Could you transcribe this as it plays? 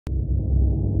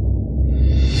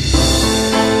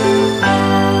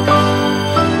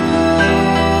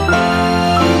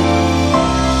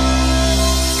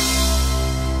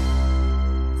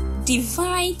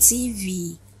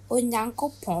TV,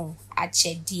 Onyankopon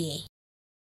Achedie.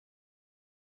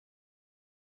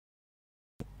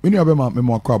 Many of them are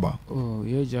Memoquaba. Oh,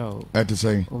 yeah, Joe. At the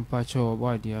same. Pacho,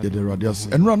 why dear? The radius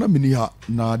and run a mini ha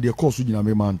na the course in a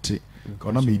memante.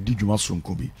 Kana me did you must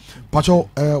kobi. Pacho,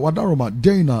 Wadaroma,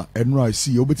 Dana, and I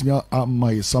see you bet me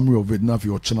my summary of it now for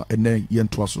your channel and then yen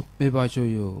twasso. Maybe I show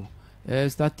you.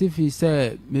 Statifi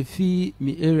say me fee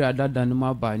me area that than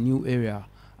my new area.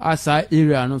 As I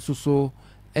area no so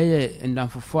and then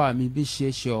for me be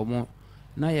share more.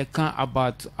 Now you can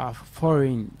about a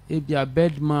foreign, it be a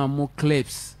bedman more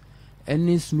clips.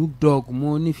 Any Snoop Dogg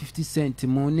more ni 50 cent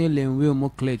more ni Lenway more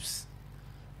clips.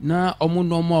 Na omo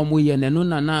no more ye na no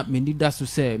na me ni da so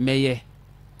say meye.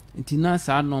 Nti na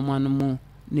sa no man mo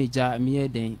na ja me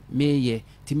den meye.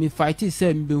 Ti me fight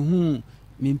say me hu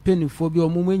me mpenifo bi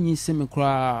omo manyi se me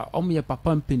kra omo ye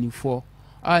papa mpenifo.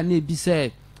 A na bi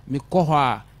say me kɔ hɔ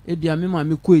a e bia me ma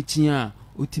me kɔ echi a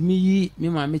otimi yi me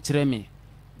ma me kyerɛ me.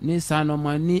 Ni sa no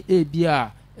man ni e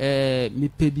bia me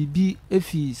pe bibi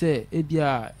efi say e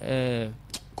bia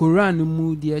Koran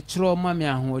mu de kyerɛ ma me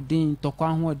ahoden tokwa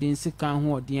ahoden sika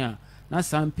ahoden a na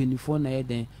san penifo na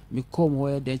yeden me kom ho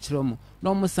yeden kyerɛ mu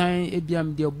no mo san ebia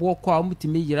me de bo kɔ a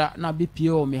mutimi yira na be pie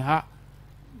o me ha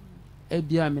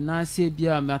ebia me na se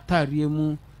ebia me atare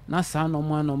mu na san no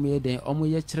ma no me yeden o mo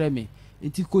ye kyerɛ me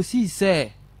nti kosi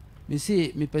se me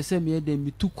se me pese me yeden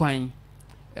me tu kwan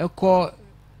ekɔ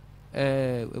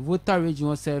voter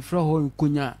region se frɛ ho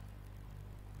nkonya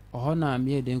o na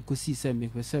me yeden kosi se me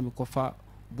pese me kɔfa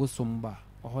Bosomba,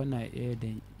 or na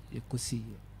den ekosi.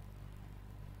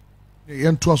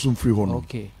 Yen twasso free hono.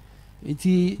 Okay.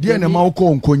 Iti dia na ma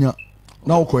ukɔ nkonya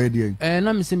na ukɔ edie.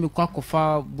 Na me se me kwa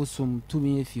kofa bosom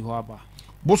tumi efi ho aba.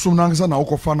 Bosom na ngasa na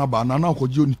ukɔfa na ba na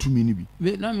ukɔgye oni tumi ni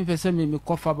bi. Na me pese me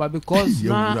kofa ba because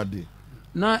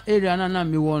na area na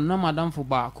me won na madam fo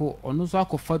ba ko ono so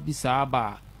akɔfa bi sa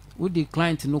aba. Wo the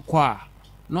client no kwa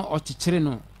no ɔkyekyere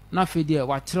no na fe de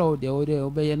wa kyerɛw de wo de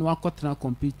obeye no akɔtena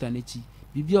computer n'echi.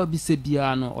 Bibi obi se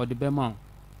bia no o de bema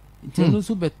nti no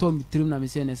so beto mitrim na me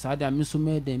se ne sa de me so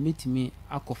me de metimi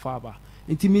akofa ba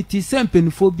nti miti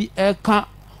sempenfo bi eka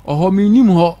oho minim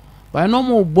ho ba no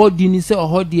mo body ni se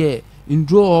oho de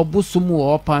ndro obosom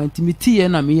wo pa nti miti ye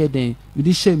na me ye den me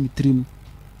di hye mitrim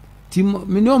ti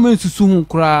me no me susu hu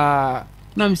kra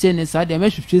na me se ne sa de me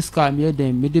hwehwe ska me ye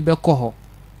den me de bekɔ ho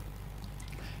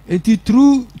nti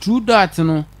true that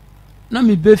no na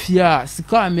me befia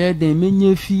sika me den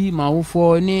menye fi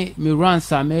mawofo ni me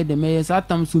ransa me den me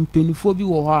satam so mpenifo bi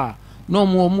wo ho a no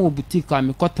mo boutique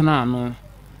me kotena no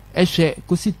ehwe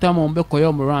kosita mo be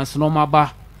koyo mo ransa no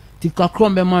maba tika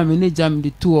krom be ma me ne jam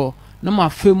de tuo na ma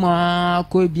fema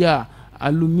ko bia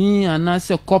alumi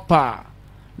anase copper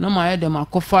na ma ye dem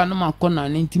akofa na ma kona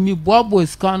ne ntimi boabo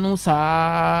sika no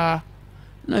saa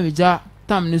na me ja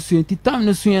tam ne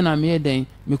suye na me den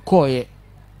me koye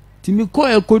timi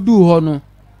koye kodu ho no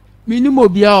minimo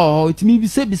bia ho timi bi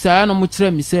se bisa na mo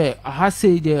kyerɛ mi se aha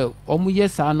sei de omo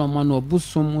yesa na ma no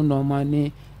obusom no ma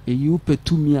ne eyi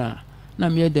upetumi a na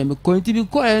me de me koye timi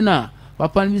koye na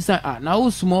papa ni bisa na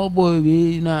wo small boy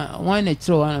we na wan na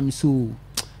kyerɛ wa na mi so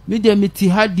mi de mi ti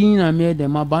hadin na me de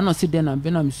ma ba na se de na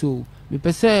be na mi so mi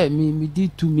pese mi di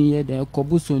tumi ye de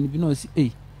kobuso ni bi no si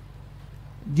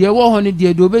de wo ho ne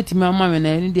de obetimi ama me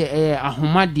na ne de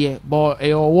ahoma de bo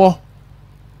owo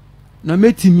na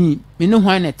metimi me ne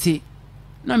hwan na te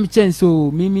na me chen so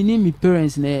me ni me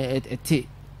parents na ete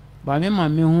ba me ma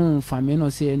me hu fa me no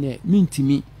se ne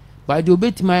mintimi ba de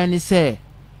obetima ne se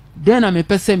den na me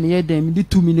pese me ye den me di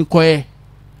tumi ni koye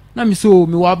na me so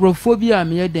me wa abrofobia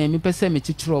me ye den me pese me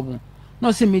chichiro bo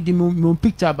no se me di me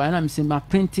picture ba na me se ma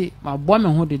print ma bo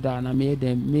me ho de da na me ye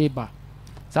den me ba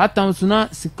sa tam so na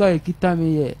sika ekita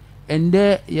me ye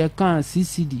ende ye kan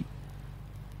CCD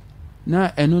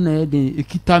na eno na ye den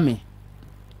ekita me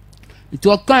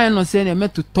ito kan no se ne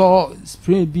metoto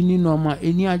spray bi ni no ma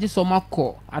eni age so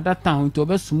makọ adata ho to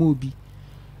be suma obi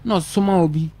no suma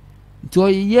obi to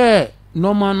ye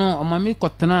no ma no o ma me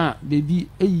kotena bebi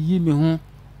eyiyi me ho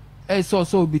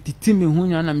so obi titi me ho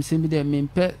nya na me se bi de me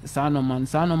mpe sa no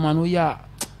man o ya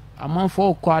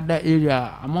amanfo ko ada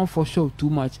area amanfo show too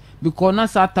much because na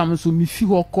sa tam so me fi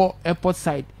ho ko airport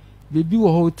side bebi wo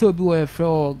hotel bi wo e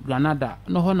frɛ Granada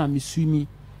no ho na me swimi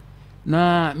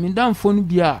na me damfo no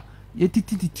bia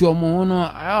yetiti omo no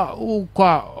o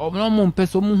kwa omo mo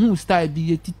mpeso mo hu style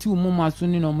bi yetiti o mo maso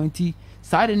ni no manti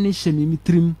saade ne hye mi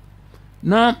trim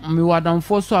na me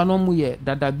wadamfo so ano mo ye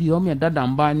dada bi o me dada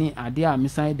mba ni ade a me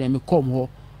san de me kom ho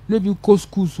na bi ko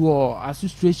schools wo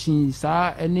association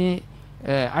sa ene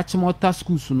achimota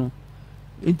schools no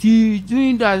enti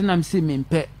during that na me say me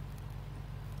mpe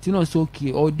tino so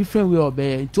okay or different way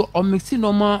obey to o mixi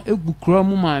normal egu kura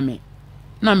mu maame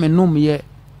na me nom ye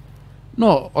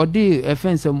no odi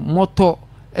offense moto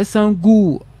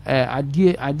esangu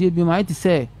adie bi ma iti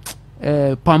say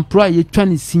pampra ye twa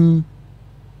ne sin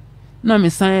na me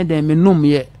san dem me nom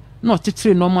ye no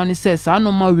chichire normal ni say sa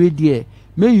normal we die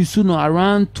me yusu no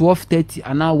around 12:30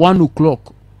 and 1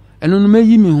 o'clock eno no me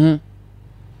yi me ho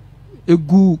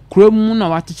egu krom na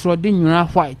wachichiro de nwura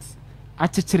white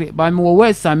achichire ba me wo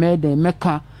west ame dem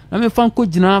meka na me fan ko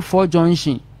gina for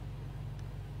junction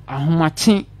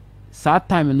ahomache sa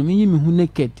time no me yi me ho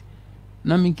naked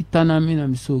na me kita na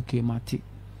me so okay mate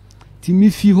ti mi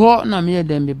fi ho na me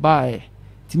dem me bae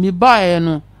ti mi bae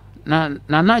no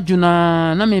na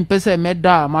juna na me pese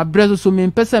meda ma brezo so me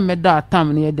pese meda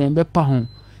tam ne dem be pa ho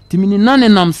ti mi ni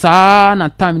nam sa na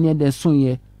tam ne dem so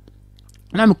ye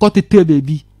na me kotete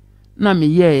baby na me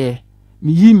ye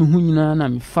me yi me hu nyina na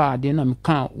me fa de na me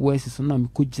kan wesi so na me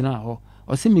ko gina ho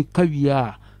o se me ka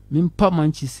wia me mpa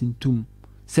manchi sintum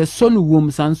se so no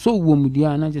wom san so wom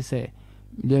dia na je se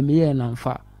de me ye na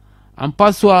mfa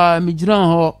ampa so a me gina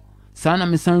ho sa na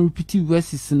me san repeat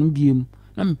wesi no biem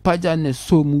na me paja na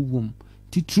so mu wom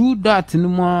ti true that no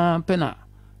mo pena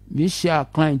me share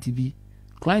client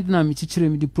na me chichire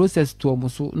me the process to omo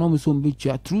so no me so me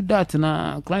tua true that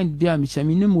na client dia me share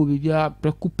me ne mo bia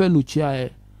prekupe no tua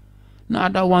na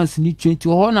other ones ni 20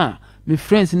 ho na me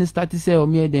friends ni start say o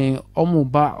me den omo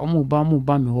ba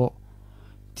me ho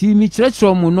ti mi chire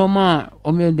omo no ma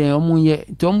o me den omo ye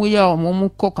ti omo ye omo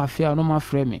ko cafe no ma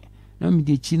frɛ me na me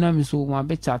de chi na me so ma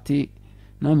be chate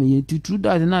na me ye ti true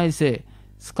that na say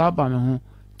skaba me ho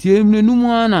ti emnu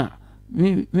mu ana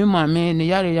me ma me ne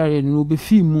yare no be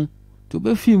film to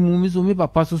be film mi so me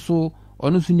papa so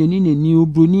ono so neni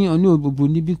obroni ono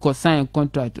obroni bi ko sign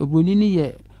contract obroni ni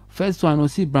ye first one o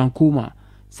si brankoma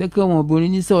second one obroni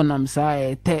ni se onam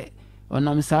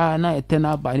sa na ete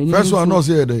na ba ni first one no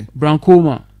say dey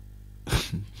brankoma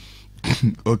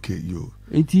okay yo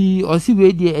enti o si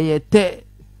we dey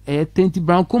ete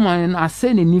brankoma na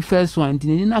ase ni first one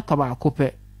ni na kaba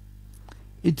akope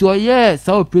enti o ye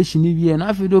sa operation ni bi na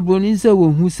afi do obroni se wo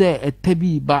hu se ete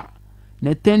bi ba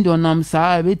na tend onam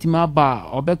sa betima ba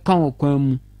obeka wokwan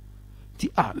mu ti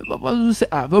me papa so say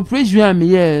operation me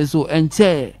ye so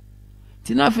enche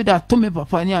ti na fi da to me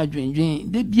papa ni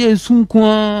adwendwen de bia sunko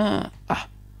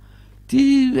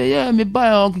ti ye me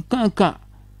ba o kankan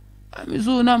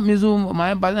me so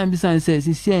my ba na bi san say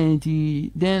si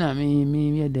ti den na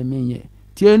me de me ye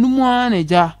ti enumu na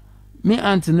ja me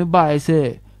aunt no ba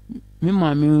say me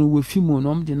ma me we fi mo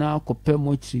no me na akopɛ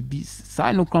mo chiri bi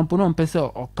sa no krampo no mpɛ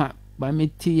sɛ ɔka ba me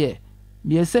tie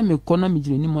me se me kona me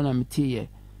jire ni mo na me tie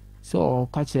so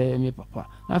ka che me papa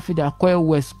na fi da koy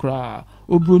west kra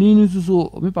obroni ni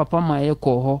so me papa ma ye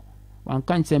ko ho wan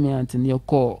kan che me ante ne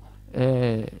ko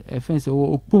fence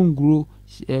oponguro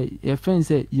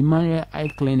fence Emmanuel eye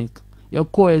clinic ye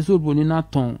ko so obroni na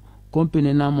ton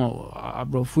company na mo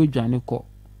abrofo dwane ko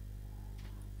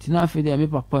tina fi da me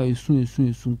papa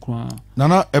esun kra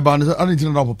nana eba ne ani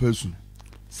tina na papa esun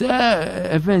se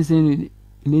fence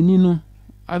neni no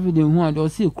avide hu ade o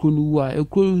se ekro no wu a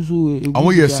ekro so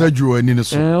amo ye surgery eni ne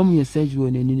so amo ye surgery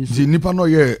eni ne so di nipa no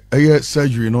ye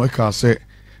surgery no e ka se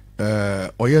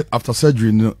o ye after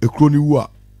surgery no ekro ni wu a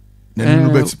neni no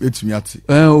betimi ate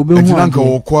obe hu ade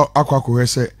nka akwa he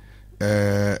se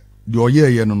di o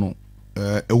ye no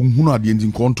ehunu ade ndi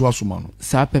nkonto asoma no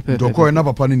sa pepe doko na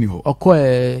papa ni ho oko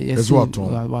yeso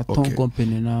waton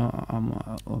company na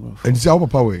enti awo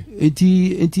papa we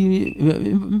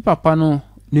enti papa no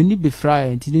neni be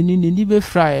fry enti neni be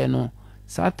fry no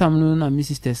sa tam no na my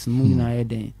sisters mu na ye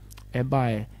den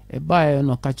e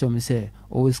no catch me say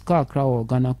o ska kra o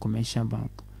Ghana Commercial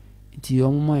Bank enti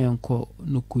o mo yenko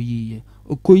no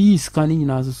koyi scan ni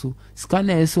na so scan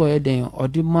na so ye den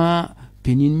odima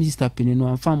penin Mr. Penin no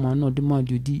amfama no de ma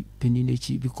di penin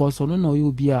echi because ono no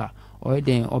yo bia o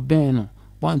den oben no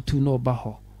 1-2 no ba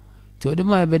ho ti o de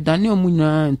ma be dane o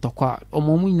munya ntokwa o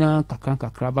mo munya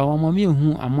kakra ba o mo me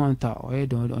hu amount o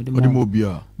den o de ma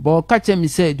bia bo ka che mi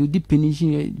say do di penin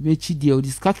echi dia o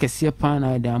diska kese pa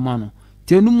na de ama no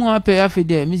ti enu mu ape afi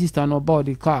de mi sister no ba o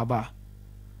de car ba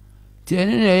ti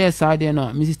enu ne ye sa de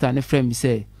no mi sister ne friend mi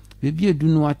say bebi edu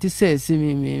no ate se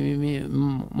me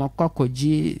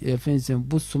makwakoji fence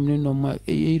busum ne no ma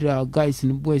era guys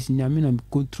ne boys nyame na me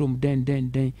control den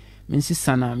me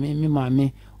sisana me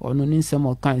maame ono ne nsem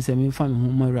o kan se me fa me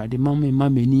ho ma rade ma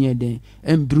me ni e den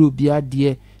embro bia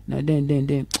de na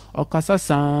den o kasa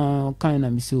san kan na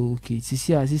me so okay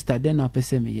sisi a sister den na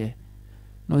pese me ye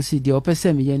no si de o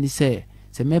pese me ye ni se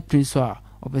me prince a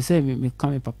o pese me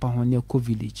kan me papa ho ne ko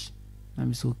village na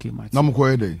me so okay ma na mo ko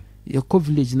ye den ye ko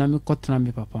village na me kotena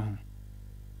me papa ho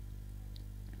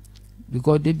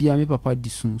because they be me papa di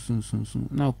soon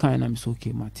now kind na me so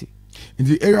okay mate in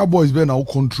the area boys be na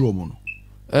control mo no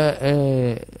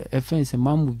fence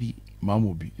mamubi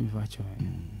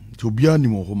to be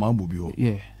animal ho mamubi ho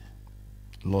yeah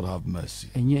Lord have mercy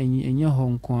enye ho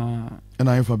nko and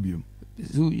I fabium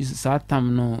so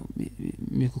time no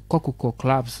me kokoko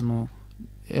clubs no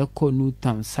eko new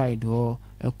town side ho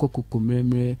eko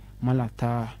kokomremre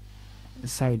malata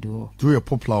side ho to a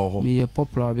popular ho me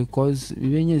popular because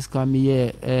when you come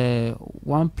here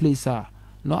one place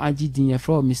no agidin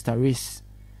from Mr. Race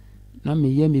na me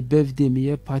ye me birthday me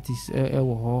ye parties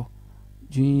wo ho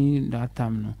during that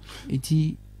time no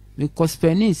iti me ko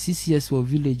spending 6 years for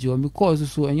village or me cause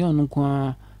so enyo no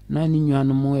kwa na ni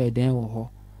nnuano mo e den wo ho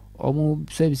omo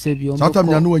sebi omo satam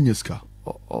nya no anyeska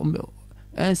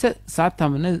en se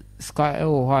satam na ska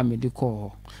wo ho me de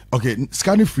ko okay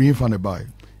scanning free fan buy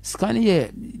scanning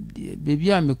ye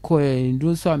baby am ko e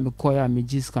ndo so am ko ya me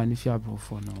ji scanning fi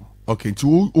abrofo no okay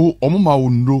to omo ma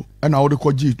wondo na wo de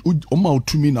ko ji omo ma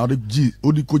otumi na wo de ji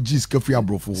wo de ko ji ska fi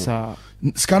abrofo sa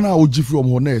scanner wo ji fi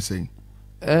omo na esen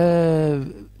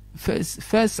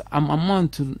first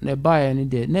amount to buy any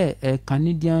day na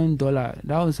Canadian dollar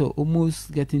that was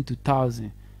almost getting to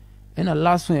 1,000 and the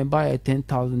last one I buy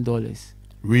 $10,000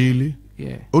 really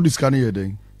yeah all this scanning here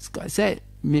then say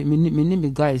me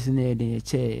guys in there the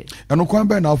chair and kwan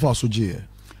be na afa so je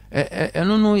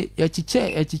no ya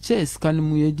chiche scan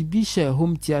mu ye di bi share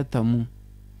home theater mu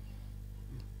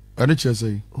and che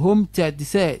say home theater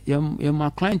say my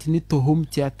client need to home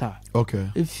theater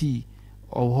okay if he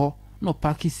or no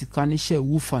pack scan share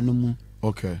woofer no mu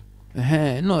okay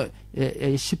no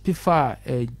shipify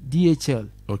DHL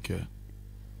okay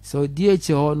so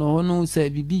DHL no say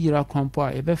bibi gira kwampo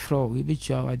e be fro we be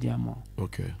tua wa dia mo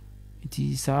okay it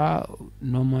is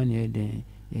normal ne den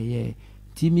yeah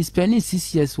ti mi spending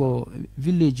 6 years for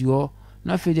village wo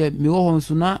na fe de mi wo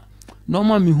honso na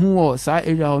normal mi hu wo sa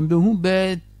area wo be hu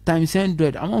be times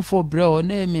 100 amon for bre o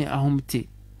na me ahomte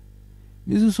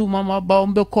mi so mama ba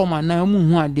mbe koma na mu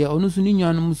hu ade onu so ni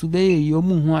nwan mu so be ye o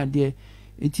mu hu ade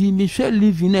eti mi hwe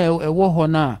live na e wo ho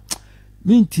na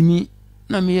mi ntimi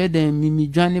na mi ye den mi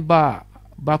dwane ba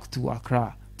back to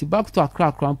Accra ti back to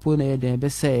Accra krampo na ye den be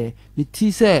say mi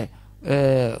ti say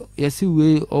yesi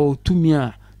we o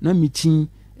tumia na mi chin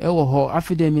e wo ho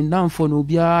afide mi ndamfo no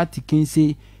bia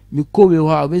tikense mi kowe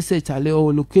ho we say chale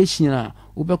o location a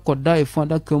wo be koda e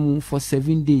funda kamu for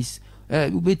 7 days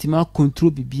ubetima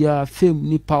control bibia fame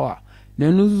ni power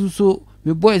na no so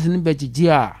me boys ni begigi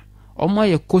a omo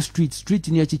ye co street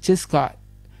ni achicheska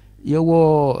ye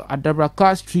wo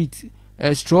Adabraka street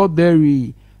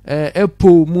strawberry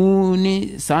apple mu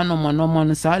ni sa no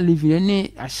no sa live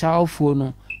ni ashawfo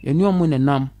no ye ni omo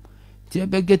nenam ti e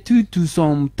be get to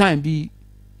some time bi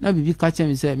na bibi ka che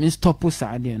me say me stop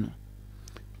sa de no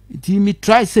ti mi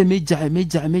try say me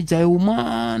jai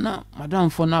woman na madam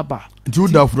for na ba do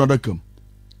that for another come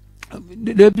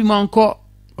they be manko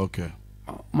okay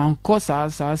manko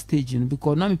sa stage no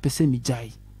because na me pese mi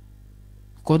jai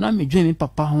ko na me dwen me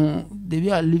papa ho they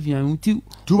be living and ti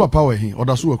tu papa we hin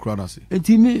oda so we kra na se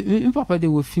ti me papa de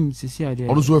wo film se sia de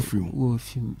odo so we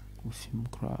film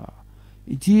kra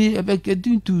ti e be get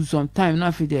to some time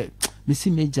na fi de me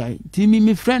si me jai ti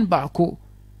me friend ba ko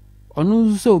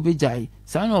onu so be jai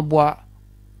sa na oboa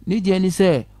ni de ni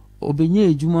se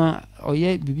obenye ejuma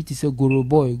oye bibiti se goro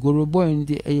boy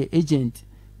ndi agent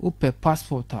o pe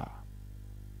passport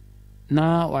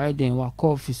na wa den wa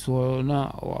call office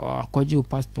na akoji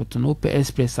passport no pe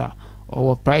express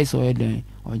o price o den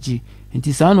oji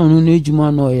nti sa no no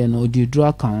ejuma no ye no di draw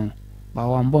account ba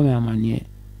wa mbo me amane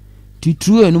ti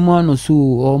true enu ma no so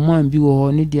o man bi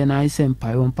wo ni de na ise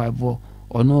mpai bo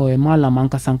ono e mala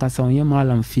mankasankasa onye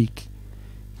mala fake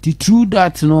the true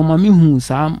that no mami hu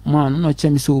sa man no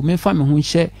chemi so me fa me hu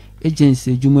hye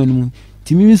agency adwuma no mu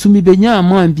ti mi so mi benya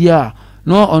man bia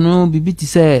no ono bibiti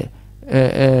say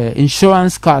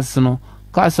insurance cars no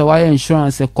cars wire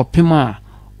insurance kopima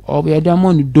o be da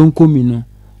mon donko mi no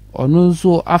ono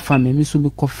so afa me so mi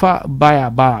kofa buy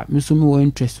ba mi so mi wo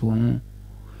interest won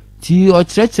ti o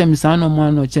cheche mi sa no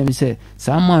man no chemi say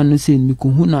sa man no say mi ko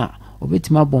hu na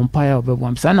obetima bompire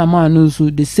obebwam sa na man no so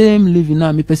the same living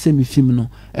na me pese mi film no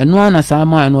eno na sa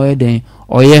man no eden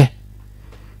oye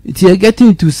it is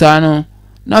getting to sa no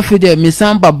na fi de me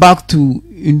samba back to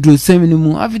indro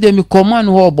seminumu afide mi command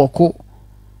ho oboko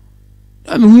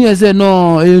na me hu ye say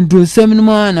no indro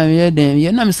seminumu na me eden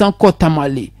ye na me san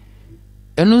kotamale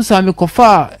eno sa me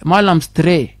kofa malam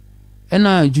stray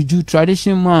ena juju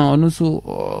tradition man ono so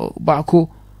bako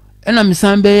ena me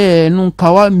san be no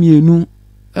kawa mienu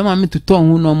ma me to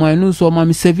hu no ma no so ma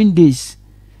me 7 days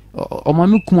o ma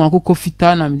me kuma akoko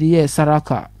fita na me de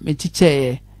saraka me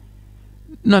chiche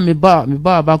na me ba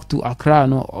back to Accra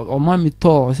no o ma me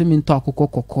to se me to akoko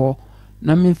kokko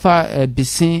na me fa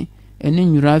besin ene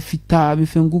nyura fita me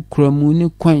fengu kramu ne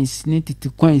coins ne titi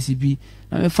coins bi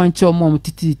na me fa nche o mo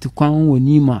titi kwan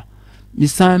woni ma mi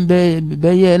san be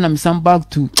ye na mi san back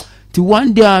to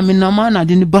one day me na man na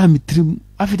de ne ba mi trim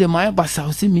afide my basa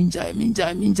o se minja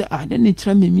den ne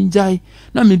tira me minja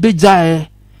na me be jae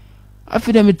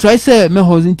afide me try say me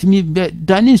hozinti mi be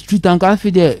Dining Street and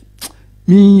afide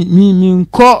mi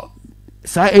nko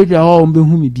sa area ho be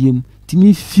hu mi biem ti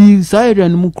mi feel sa area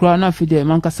no mu kra na afide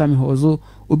man kasa me hozo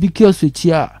obi kioso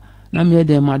chia na me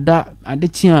de mada ade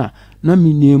chia na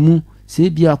mi nemu se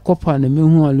bia kopa na me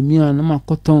hu alumia na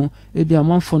makoton e bia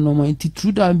manfo no ma nti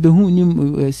true da be hu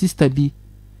ni sister bi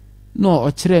no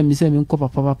o kire mi se me nko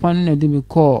papa na de me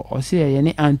call o se ye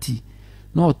ne auntie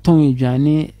no oton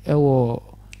edwane e wo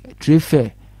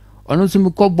trefe ono so me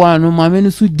ko bo anu ma me no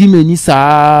su di mani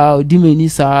saa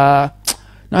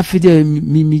na fide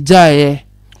mi jae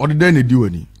o de den di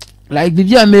wani like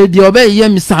bibia me bia obe ye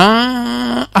mi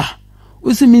saa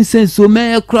usi mi senso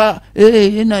me kra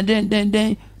na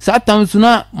den Satan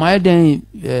suna my den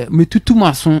me tutu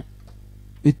mason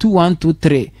me 2 1 2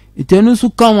 3 itenu su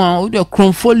kama o de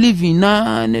cromfo living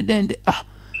na ne den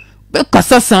be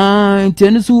kasa san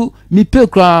itenu su mi pe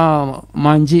kra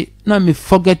manje na me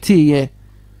forget ye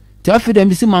ti afi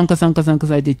dem si man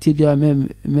kasa de tibia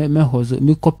me hozo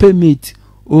me copy mate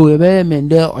o e be me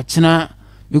de ochina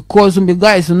because me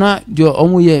guys na de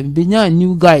omo ye be nya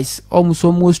new guys omo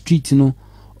so mo street no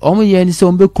omo ye ni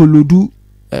so be kolodu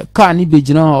car ni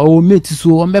bejina o mate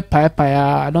so o me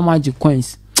paya no magic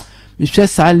coins me hwe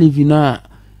sa live na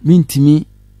mintimi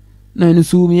na ni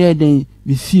so me ye den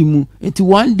me fimu enti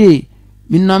one day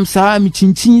me nam sa me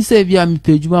chinchin se bia me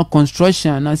pejuma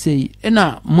construction na say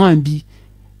na man bi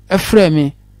e frɛ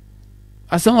me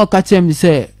asɛm o ka kyerɛ me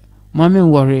sɛ mame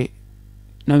worry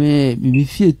na me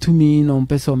fie tumi na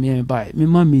mpɛsɛ me ba me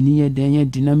ma me ni ye den ye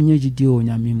di na me nyagidi o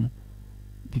nyame mu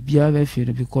bibia be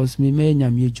fere because me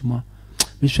nyame adwuma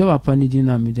me hwe papa ni di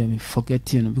na me dem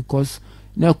forget you because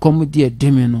na come there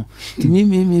dem no ti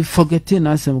me forget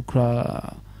na asɛm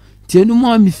kra ti enu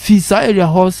mo me fi sa area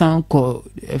house anko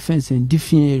fence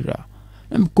different area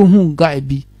em ko hu guy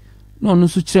bi no no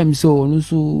so kire me so no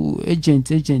so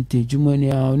agent adwuma ni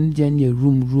a on dey na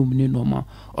room ni normal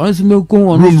on so me ko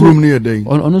on so room ni dey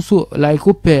on so like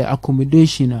open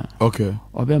accommodation okay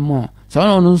obe mo so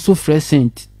on so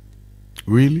present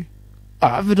really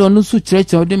I've done so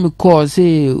church or them cause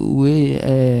say we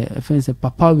friends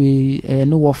papa we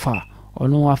no wafa or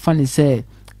no afani say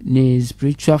ni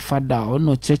spiritual father or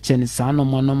no church and son no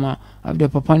manoma after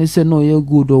papa ni say no you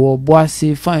good or boy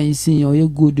say fine sin or you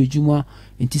good juma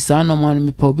inti son no man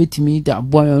me pa betimi da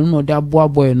boy no da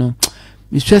boy no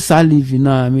me stress I live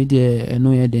na me de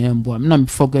no ye de boy me na me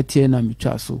forget here na me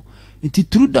twa so inti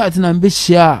through that na be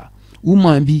share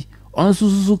woman bi on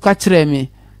so ka kire me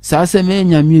sa se me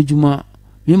nyame adwuma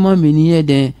me ma me ni ye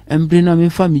den embre na me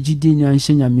fa me gidi nya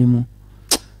nhye nyame mu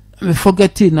me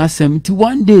forget na sem ti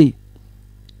one day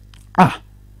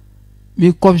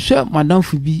me come share madam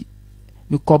fubi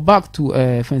me go back to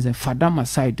friends and father my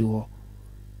side o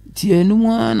ti enu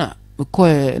na me ko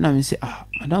na me say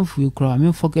madam fubi kra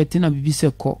me forget na bibi se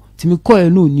ko ti me ko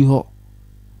no ni ho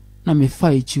na me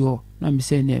fa echi ho na me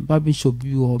say ne barber shop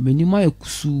bi ho me ni ma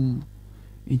ekusu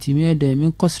nti me de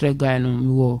me kosre guy no me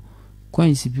wo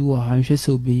coins bi wo ha nhwe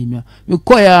se obeyi me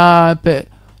koya pe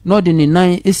no de ni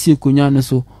nan esi ekonya no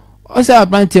so o se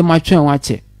abrante ma twen wa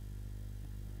che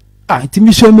ti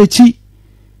mi so mechi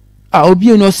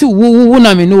obi no se wo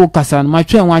na me no kasa ma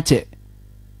twen wa che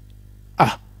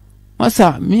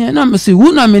masa me na me se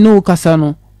wo na me no kasa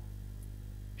no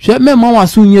hwe me ma wa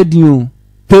so nya din o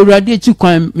perade chi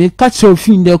kwan me ka che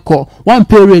ofin de ko one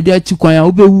perade chi kwan ya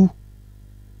obewu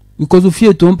because of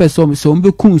fear to person so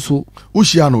mbe kun so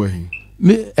ushia no ehin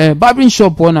me barbering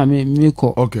shop na me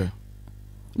ko okay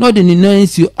no de ni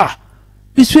nansi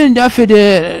me swing da fe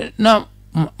de na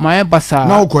my basa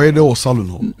na ko ye de o salon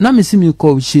ho na me si me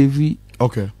ko shevi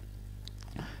okay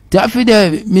da fe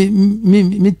de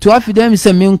me to afi de me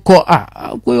se me nko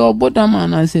ko yo boda man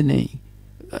na se nei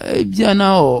bia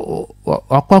na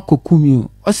akwa kokumi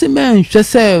o se me nhwe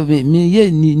se me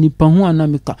ye ni pa ho ana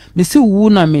me ka me se wu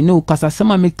na me ne o kasa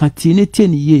sema me ka tie ne tie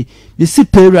ni ye me si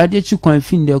perade chi kwan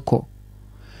fin de ko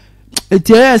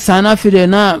etie sana fide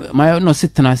na my no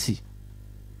sitanasi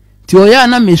ti o ya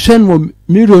na me hwen mo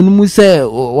miro no mu se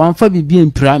wanfa bibi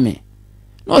empira me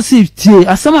no si tie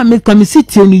asema me ka me si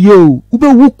tie ni ye o ube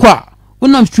wu kwa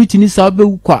unam street ni sa ube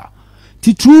wu kwa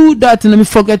ti true that na me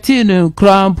forgetting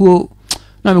crampo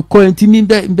na me quarantine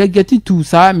be get to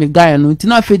sa me guy no ti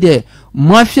na fe de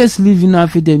mafia's living na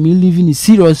fe de me living it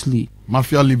seriously.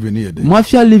 Mafia living here.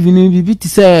 Mafia living bibi ti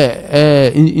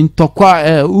say in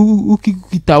tokwa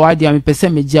ukikita wadi am pese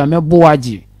meji am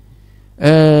boaji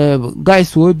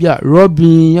guys wo bia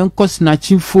Robin yanko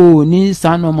snatching phone ni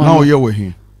sano man. Now you we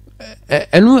him.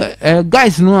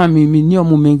 Guys no am me ni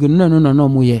omo mengo no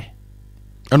mo ye.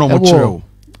 And omo chero.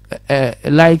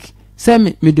 Like say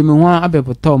me de me wan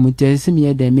abeboto mo te se me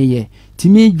ye de me ye. Ti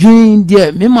me dream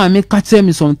there me ma me catch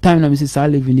me sometime na me say sa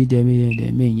live ni there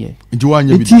me ye. Nti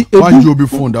wanye bi. Wanje obi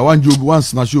phone da wanje obi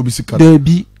once na she obi sika. There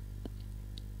bi.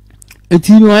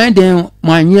 Eti no an den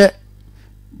manye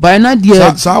by na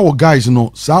there. Sa our guys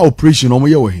no sa operation omo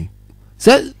ye we him.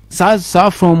 Sa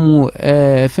from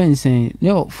fencing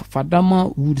no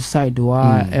Fadama Wood side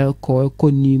wa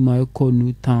Elko ni ma Elko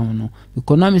New Town no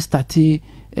because now me started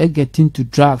getting to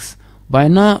drugs by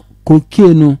now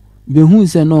cocaine no be hu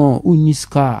say no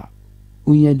uniska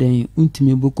unye den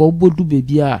untimi because obodu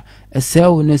baby a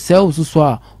sell so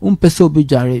a pese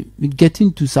obejare me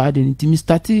getting to side and me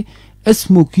started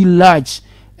smoking large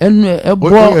and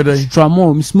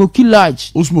stramon me smoking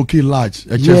large. O smoking large.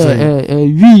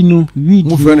 We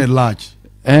move very large.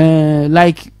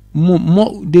 Like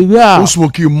more they were. O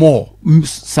smoking more.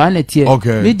 Sanity.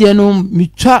 Okay. Me dey no me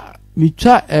twa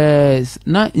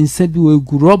na instead we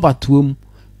go rubber to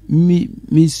me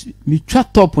twa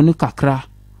top on kakra.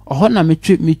 Oho na me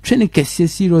twe ne kese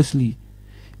seriously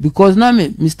because na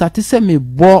me started say me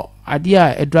bo ade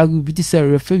a drag bi say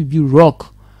refer bi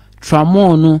rock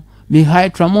tramon no. Me high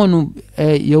tramon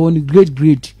you want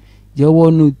grade you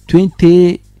want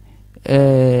 20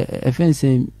 offense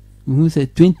who say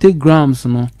 20 grams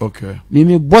no. Okay.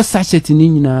 Me boss sachet ni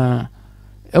nyina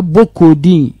e bo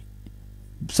codeine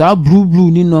sa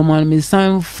blue ni normal me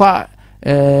san fa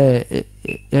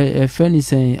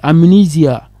offense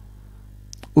amnesia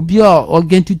obi a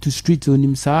organ to street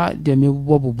onim sa de me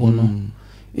bobo no.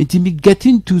 It me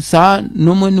getting to sa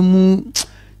no mu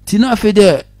tina fe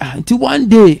de ti one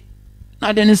day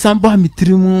na den samba mi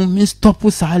trimu me stop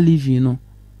sa live no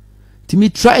ti me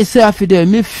try say afide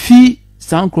me fi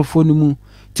sa microphone mu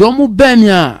ti o mu be mi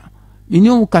a me ni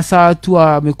o kasa to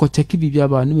a me ko check bibia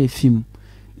ba no me film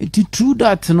it true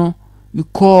that no me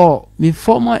call me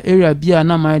former area bia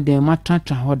na my den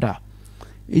matata hoda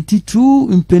it true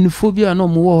impenophobia no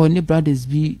mo wo ne brothers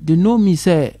bi they know me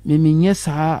say me nye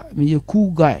sa me a cool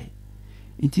guy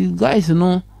it guys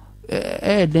no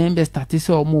then be start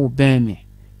say o mo be me.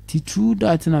 True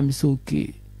that na me so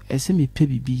okay ese me pay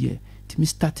bibi ye ti me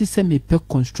start say me pay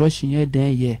construction ye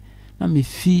den ye na me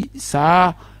fi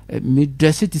sa me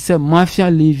dress it say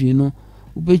mafia live you know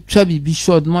ube twa bibi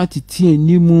short ma titi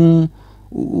enimu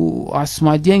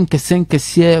asmade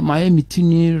nkese ma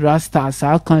emitini rasta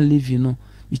sa can live you know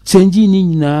me change ni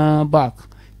nyina back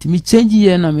ti me change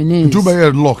ye na me ne do by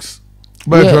locks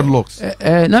by dreadlocks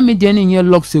na me den ye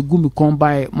locks egu me come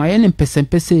by ma ye ne pese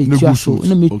etwa so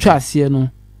na me twa ase no.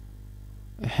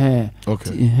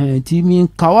 Okay. Ti mi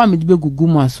kawa mi be gugu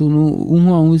maso no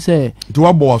hu say to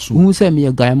abo aso hu say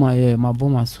me guy ma bo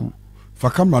maso fa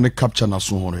camera ne capture na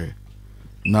so hore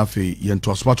na fe ye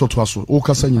nto aso to aso o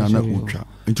kasa nyina na utwa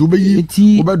nti obeyi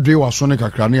obedwe waso ne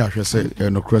kakra ne ahwe say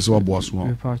no krese wabo aso ho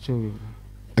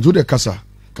nti de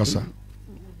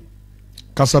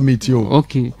kasa metio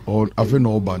okay or ave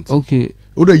no band okay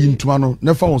o de yintuma no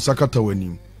ne fa won sakata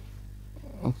wanim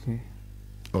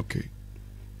okay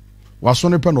was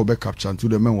on a pen or back capture to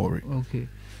the memory. Okay.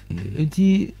 It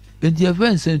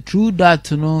events and true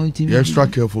that no it extra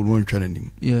careful when training.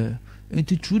 Yeah.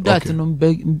 It true that no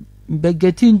be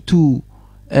getting to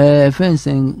fence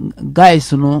and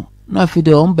guys no na fi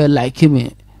the umbe like him.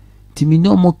 Ti mi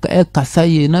no mo kasa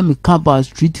ye na mi kaba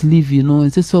street live you know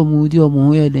say so mu di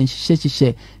omo here then she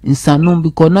insano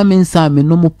because na me nsa me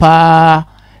no mo pa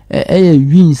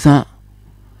wi nsa.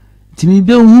 Ti mi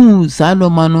be hu sa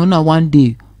no man na one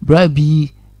day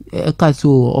Brabi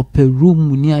kaso ope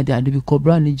room ni ade bi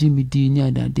cobra ni Jimmy D ni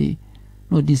ade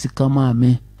no this kama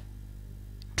me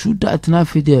true that na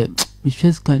fe de me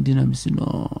just can dey na me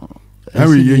no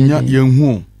Harry yen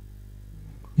hu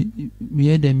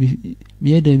me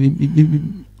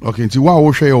okay nti wa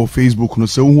wo hwe your Facebook no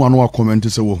se hu anu comment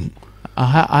se wo hu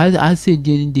I say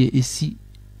dey esi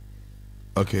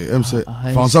okay say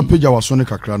fansa page awaso ne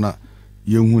kakra na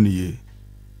yen hu ni ye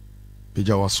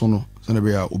page awaso no sana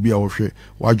be ya obi a wo hwe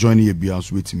wa join ye bia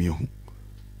so betimi ehu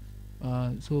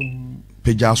so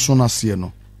page aso na se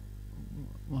no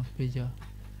ma page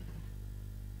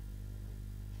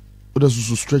o da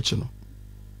so stretch no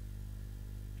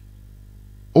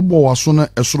obo waso na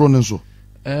esoro ne so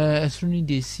esruni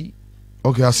de si.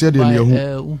 Okay, I said the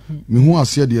me who I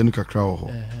said the end kakra.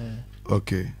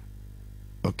 Okay.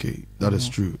 Okay, that is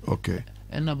true. Okay.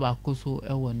 And about so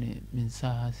ne minsa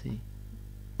ha sei.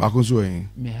 Baako so yin.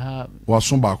 Me ha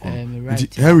waso baako.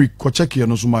 Henry ko check here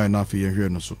no so my na fe here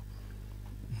no so.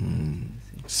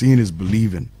 Seeing is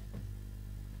believing.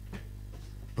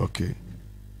 Okay.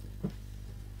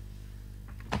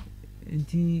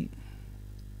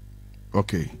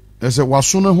 Okay. There's a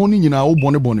waso na ho ni nyina wo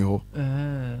bone ho.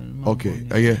 Okay.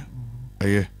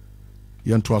 Eye.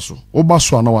 Yen to aso. Oba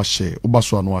so ana wa share.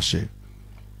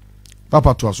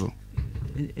 Papa to aso.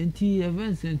 Enti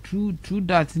events true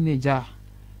that nature.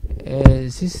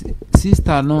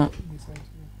 Sister no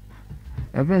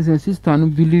events sister no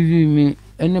believe me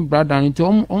any brother into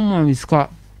on miska.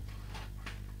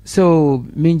 So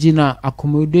menjina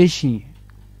accommodation.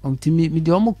 Me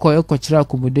the omo koye kochira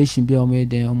accommodation bi omo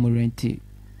den omo renti.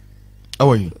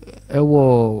 Awoyi.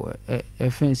 Ewo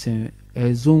events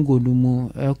zongo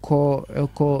numu eko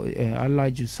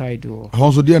alaju side o.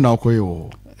 Honso dia na koye o.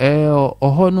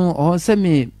 Oho se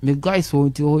me guys wo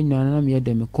nti ho nyana na me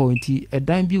yede me ko nti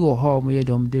edan bi wo ho mo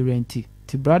yede om de renti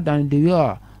ti brother de wi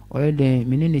a oyede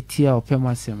me ne tia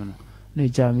opemasem no na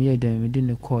ja me yede me de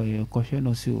ne ko ye ko hwe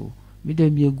no so me de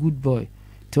be a good boy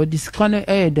to this kind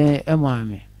den ema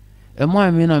me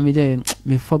na me de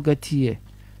me forget here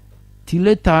ti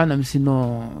later na me si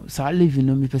no sa living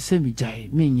no me pese me jai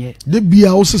me nye de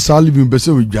bia wo se sa living pese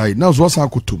we jai na so sa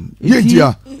akotom ye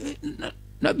dia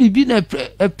na bibi na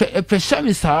pressure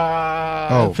me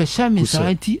sa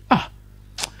anti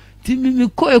ti me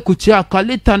ko ekuchi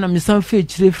akaleta na me san fe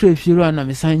chire frefiro na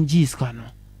me san jis kano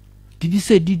bibi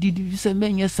se di se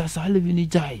menye sa live ni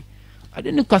jai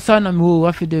ade ne kasa na me ho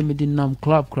afide me di nam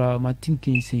club kra ma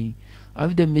thinking say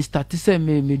afide me start say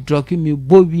me drug me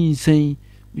bobi insane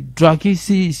me drug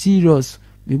serious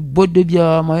me bode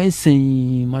bia ma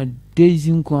insane ma days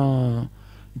nkwa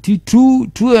ti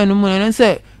true enu mo na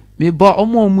say me ba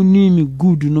omo ni me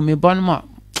good no me ba no ma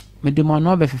me de ma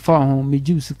no be fefa ho me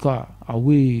ji usika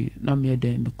away na me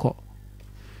den me ko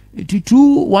it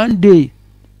true one day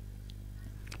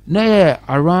na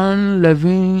around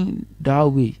 11 that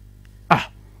way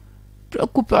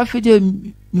preoccupy afide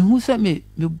me hu say me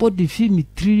body feel me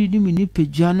 3 me ni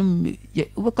pejua no me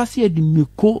we ka se de me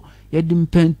ko ye de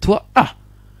mpento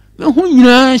me hu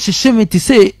nyina hyehye me ti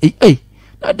say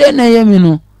na de na ye me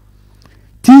no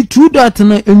ti true that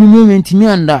na enumement mi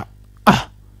anda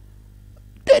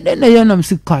de na ye na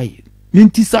msikai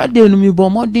minti sade no mi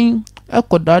bomodin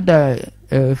ekodada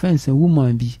fence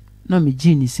woman bi na me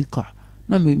gini sika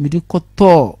na me de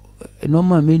koto no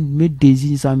ma me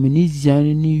dezi sa me ni zian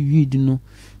ni weed no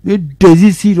me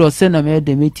dezi serious na me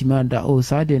de metimi anda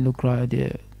sade no cry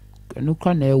de no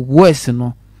cry na worse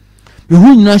no me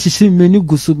hu nyina hyehye me ni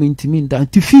guso mentimi nda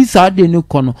ti fi sade no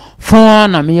kono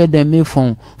fon na me ye de me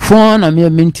fon na me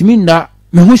mentimi nda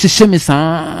me hu hyehye me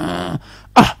sa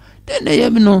de na ye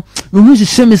me no me hu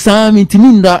hyehye me sa mentimi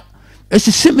nda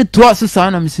hyehye me to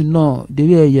asesa na me si no de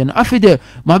we ye no afide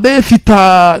ma be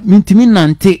fita mentimi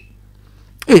nante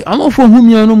amofo hu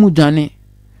mi no mu dwane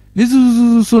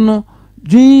nisu no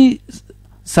dwi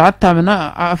sa tam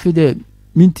na afide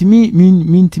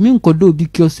mentimi nkodo bi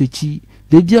kiosechi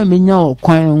debi a menya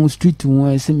okwan on street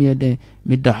won ese me den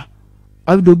me da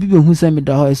abdo bi be hu se me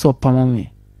da ho ese opama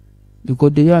me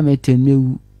because de ya me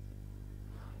temewu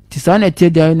ti sa na tie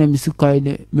dia na misika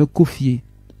ne me kofie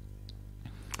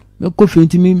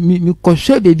nti mi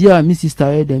kohwe debi a mi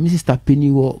sister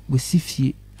Penny wo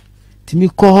sifie ti mi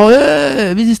ko ho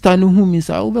mi sister no hu mi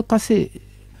sa wo be kase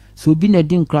so bi na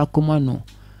din kra koma no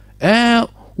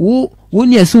wo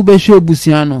ni esu be hwe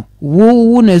busia no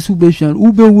wo na esu be hwe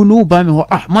wo be wu no ba me ho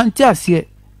man ti ase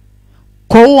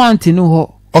ko wanti no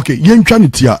ho okay yentwa ne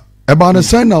tia e ba na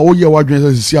sen na wo ye wadwen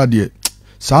se sisi ade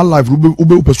sa life wo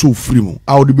be person free mu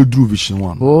a wo de be dru vision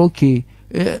one okay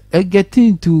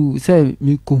getting to say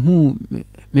me ko hu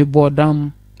me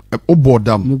bodam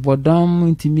me bodam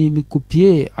nti me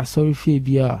kopie asori fe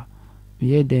bia me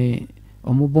ye den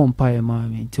omo mpa e ma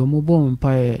me nti omo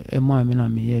mpa e ma me na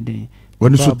me ye den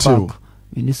when so tell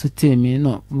me so tell me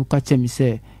no mo ka che me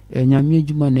say nyame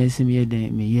adwuma na ese me ye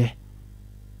den me ye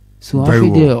so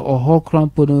afide oho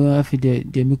crampo no afide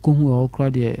de me ko hu oho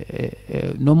cra de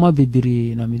normal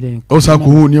bebiri na me den o sa ko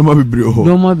hu niam bebiri oho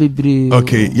normal bebiri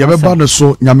okay ye be ba no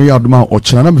so nyame adoma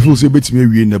ochena na me feel say betimi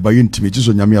awie ne ba ye ntimi ti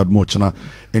so nyame adoma ochena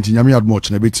enti nyame adoma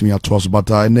ochena betimi ato so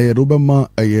bata na ye do be ma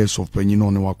yes of panyi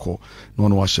no ne wakọ no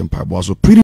no wa shempa bo so